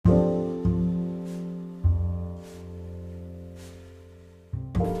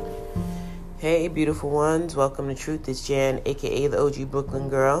Hey, beautiful ones. Welcome to Truth. It's Jan, aka the OG Brooklyn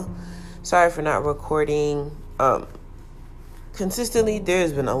Girl. Sorry for not recording consistently.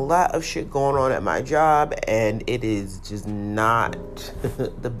 There's been a lot of shit going on at my job, and it is just not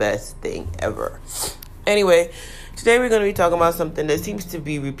the best thing ever. Anyway, today we're going to be talking about something that seems to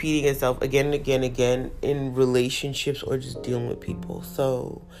be repeating itself again and again in relationships or just dealing with people.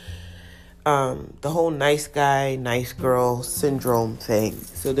 So, the whole nice guy, nice girl syndrome thing.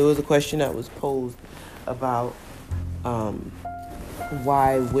 So there was a question that was posed about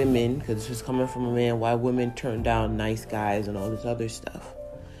why women, because this was coming from a man, why women turn down nice guys and all this other stuff.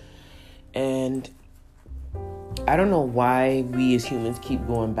 And I don't know why we as humans keep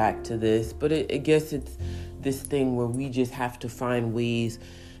going back to this, but I guess it's this thing where we just have to find ways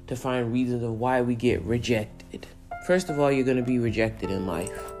to find reasons of why we get rejected. First of all, you're going to be rejected in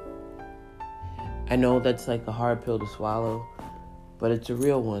life. I know that's like a hard pill to swallow, but it's a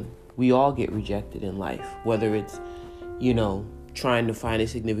real one. We all get rejected in life, whether it's, trying to find a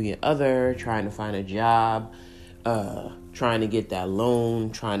significant other, trying to find a job, trying to get that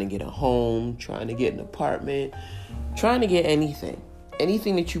loan, trying to get a home, trying to get an apartment, trying to get anything.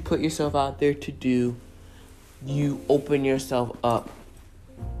 Anything that you put yourself out there to do, you open yourself up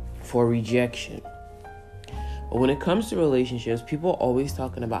for rejection. But when it comes to relationships, people are always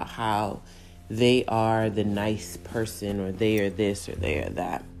talking about how they are the nice person, or they are this, or they are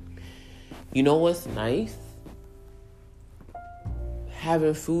that. You know what's nice?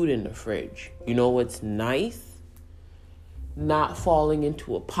 Having food in the fridge. You know what's nice? Not falling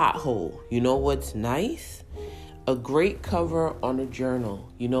into a pothole. You know what's nice? A great cover on a journal.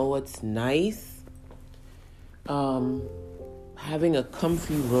 You know what's nice? Having a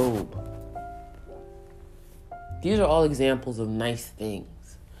comfy robe. These are all examples of nice things.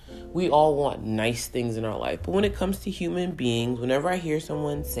 We all want nice things in our life. But when it comes to human beings, whenever I hear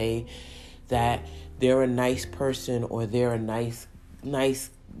someone say that they're a nice person or they're a nice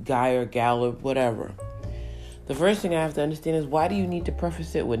guy or gal or whatever, the first thing I have to understand is, why do you need to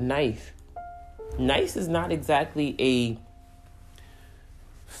preface it with nice? Nice is not exactly a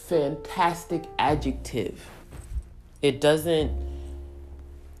fantastic adjective. It's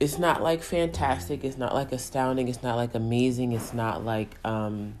not like fantastic. It's not like astounding. It's not like amazing. It's not like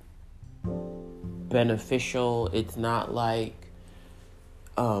beneficial. It's not like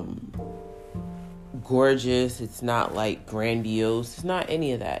gorgeous. It's not like grandiose. It's not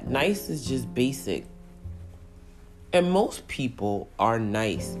any of that. Nice is just basic. And most people are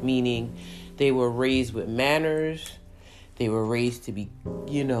nice, meaning they were raised with manners. They were raised to be,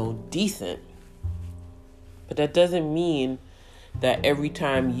 decent. But that doesn't mean that every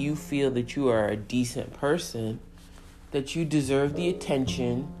time you feel that you are a decent person, that you deserve the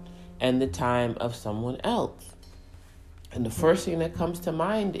attention and the time of someone else. And the first thing that comes to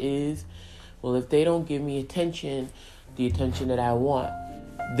mind is, well, if they don't give me the attention that I want,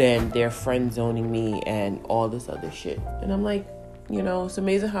 then they're friend zoning me and all this other shit. And I'm like, it's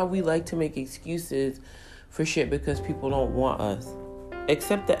amazing how we like to make excuses for shit because people don't want us.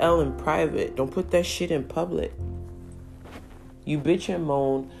 Accept the L in private. Don't put that shit in public. You bitch and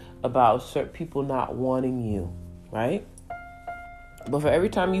moan about certain people not wanting you, right? But for every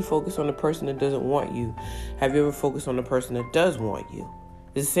time you focus on the person that doesn't want you, have you ever focused on the person that does want you?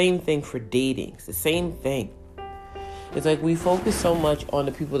 It's the same thing for dating. It's the same thing. It's like we focus so much on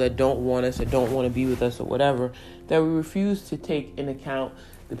the people that don't want us or don't want to be with us or whatever, that we refuse to take into account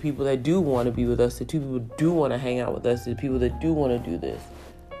the people that do want to be with us, the two people who do want to hang out with us, the people that do want to do this.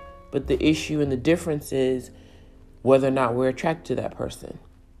 But the issue and the difference is whether or not we're attracted to that person.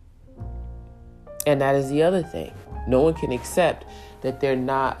 And that is the other thing. No one can accept that they're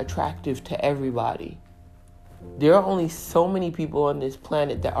not attractive to everybody. There are only so many people on this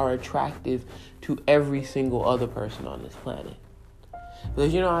planet that are attractive to every single other person on this planet.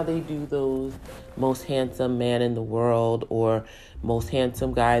 Because you know how they do those most handsome man in the world, or most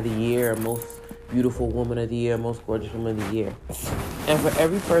handsome guy of the year, or most beautiful woman of the year, most gorgeous woman of the year. And for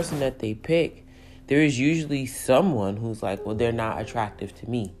every person that they pick, there is usually someone who's like, well, they're not attractive to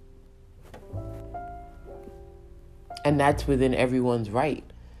me. And that's within everyone's right.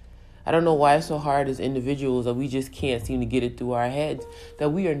 I don't know why it's so hard as individuals that we just can't seem to get it through our heads that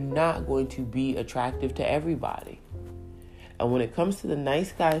we are not going to be attractive to everybody. And when it comes to the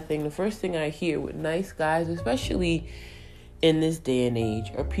nice guy thing, the first thing I hear with nice guys, especially in this day and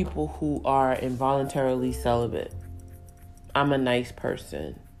age, are people who are involuntarily celibate. I'm a nice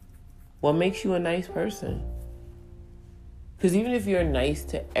person. What makes you a nice person? Because even if you're nice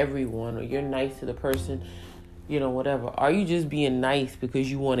to everyone, or you're nice to the person, whatever, are you just being nice because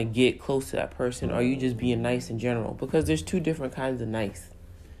you want to get close to that person? Or are you just being nice in general? Because there's two different kinds of nice.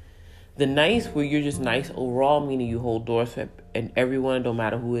 The nice, where you're just nice overall, meaning you hold doors for and everyone, no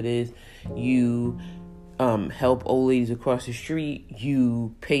matter who it is. You help old ladies across the street.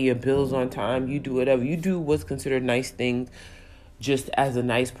 You pay your bills on time. You do whatever. You do what's considered nice things just as a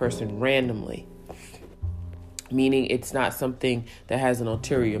nice person randomly. Meaning it's not something that has an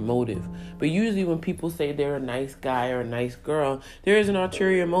ulterior motive. But usually when people say they're a nice guy or a nice girl, there is an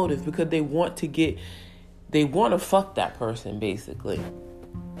ulterior motive because they want to fuck that person, basically.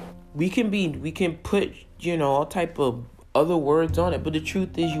 We can put, all type of other words on it, but the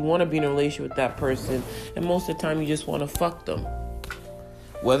truth is you want to be in a relationship with that person, and most of the time you just want to fuck them.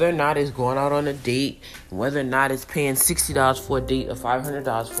 Whether or not it's going out on a date, whether or not it's paying $60 for a date or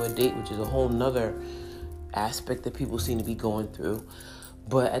 $500 for a date, which is a whole nother aspect that people seem to be going through.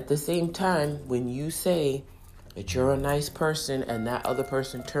 But at the same time, when you say that you're a nice person and that other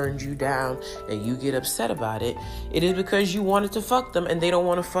person turns you down and you get upset about it, it is because you wanted to fuck them and they don't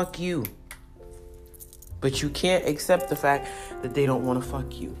want to fuck you. But you can't accept the fact that they don't want to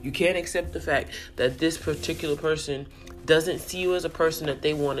fuck you. You can't accept the fact that this particular person doesn't see you as a person that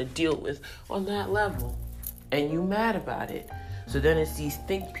they want to deal with on that level. And you mad about it. So then it's these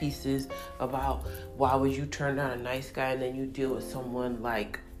think pieces about why would you turn down a nice guy and then you deal with someone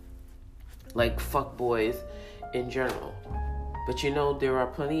like fuckboys in general. But there are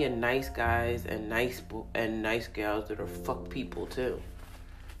plenty of nice guys and nice gals that are fuck people too.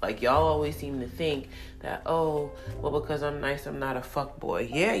 Like, y'all always seem to think that, because I'm nice, I'm not a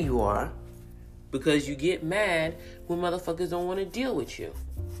fuckboy. Yeah, you are. Because you get mad when motherfuckers don't want to deal with you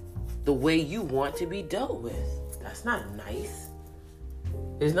the way you want to be dealt with. That's not nice.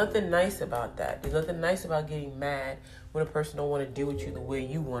 There's nothing nice about that. There's nothing nice about getting mad when a person don't want to deal with you the way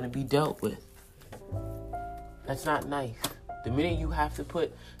you want to be dealt with. That's not nice. The minute you have to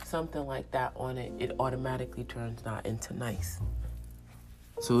put something like that on it, it automatically turns not into nice.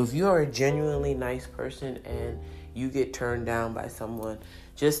 So if you're a genuinely nice person and you get turned down by someone,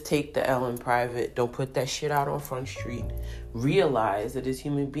 just take the L in private. Don't put that shit out on Front Street. Realize that as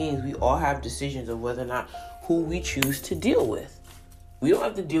human beings, we all have decisions of whether or not who we choose to deal with. We don't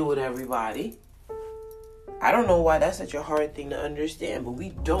have to deal with everybody. I don't know why that's such a hard thing to understand, but we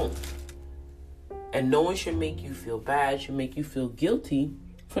don't. And no one should make you feel bad, should make you feel guilty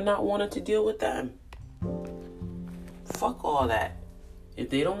for not wanting to deal with them. Fuck all that. If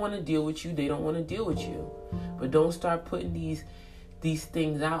they don't want to deal with you, they don't want to deal with you. But don't start putting these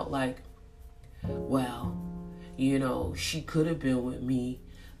things out like, well, she could have been with me,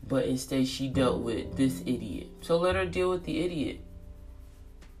 but instead she dealt with this idiot. So let her deal with the idiot.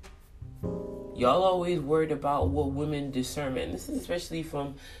 Y'all always worried about what women discernment. This is especially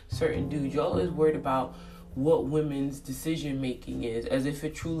from certain dudes. Y'all always worried about what women's decision making is, as if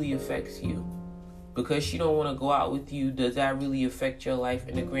it truly affects you. Because she don't want to go out with you, does that really affect your life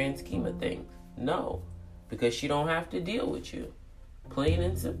in the grand scheme of things? No. Because she don't have to deal with you. Plain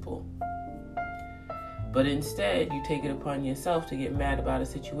and simple. But instead, you take it upon yourself to get mad about a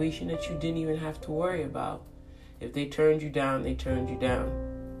situation that you didn't even have to worry about. If they turned you down, they turned you down.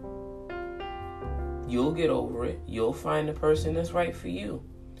 You'll get over it. You'll find the person that's right for you.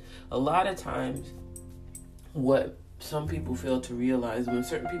 A lot of times, what some people fail to realize, when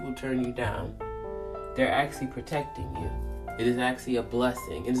certain people turn you down, they're actually protecting you. It is actually a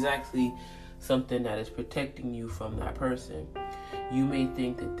blessing. It is actually something that is protecting you from that person. You may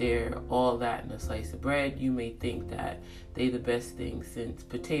think that they're all that in a slice of bread. You may think that they're the best thing since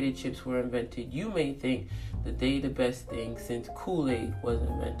potato chips were invented. You may think that they're the best thing since Kool-Aid was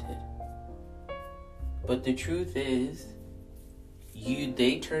invented. But the truth is,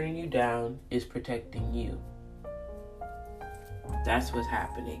 they turning you down is protecting you. That's what's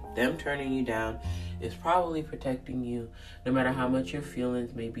happening. Them turning you down is probably protecting you, no matter how much your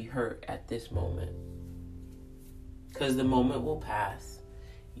feelings may be hurt at this moment. Because the moment will pass.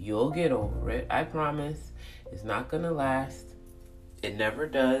 You'll get over it. I promise. It's not going to last. It never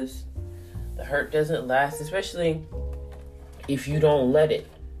does. The hurt doesn't last, especially if you don't let it.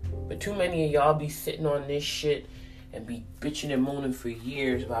 But too many of y'all be sitting on this shit and be bitching and moaning for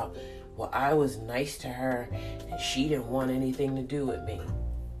years about, well, I was nice to her and she didn't want anything to do with me.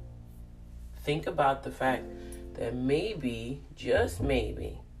 Think about the fact that maybe, just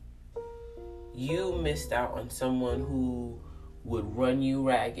maybe, you missed out on someone who would run you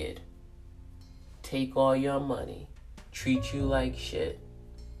ragged, take all your money, treat you like shit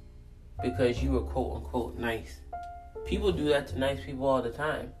because you were quote unquote nice. People do that to nice people all the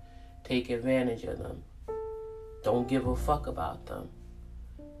time. Take advantage of them. Don't give a fuck about them.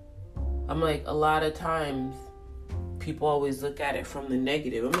 I'm like, a lot of times people always look at it from the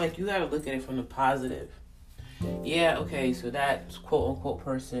negative. I'm like, you gotta look at it from the positive. Yeah, okay, so that quote unquote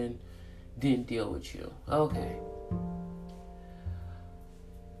person didn't deal with you. Okay.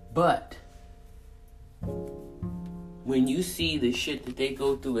 But when you see the shit that they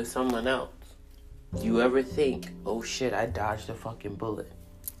go through with someone else, you ever think, oh shit, I dodged a fucking bullet.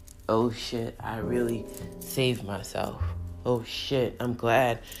 Oh shit, I really saved myself. Oh shit, I'm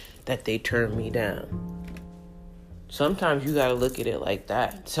glad that they turned me down. Sometimes you gotta look at it like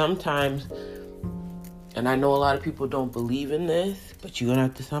that. Sometimes, and I know a lot of people don't believe in this, but you're gonna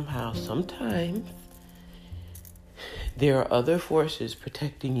have to sometimes, there are other forces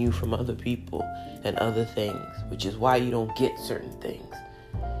protecting you from other people and other things, which is why you don't get certain things.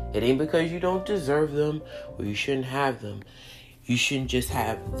 It ain't because you don't deserve them or you shouldn't have them. You shouldn't just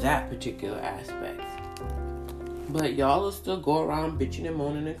have that particular aspect. But y'all will still go around bitching and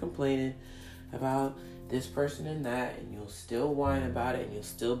moaning and complaining about this person and that, and you'll still whine about it, and you'll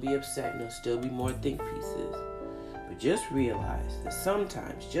still be upset, and there'll still be more think pieces. But just realize that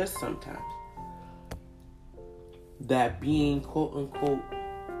sometimes, just sometimes, that being quote-unquote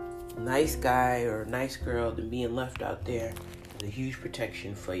nice guy or nice girl and being left out there is a huge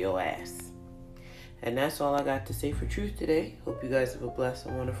protection for your ass. And that's all I got to say for truth today. Hope you guys have a blessed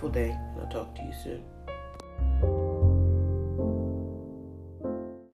and wonderful day, and I'll talk to you soon.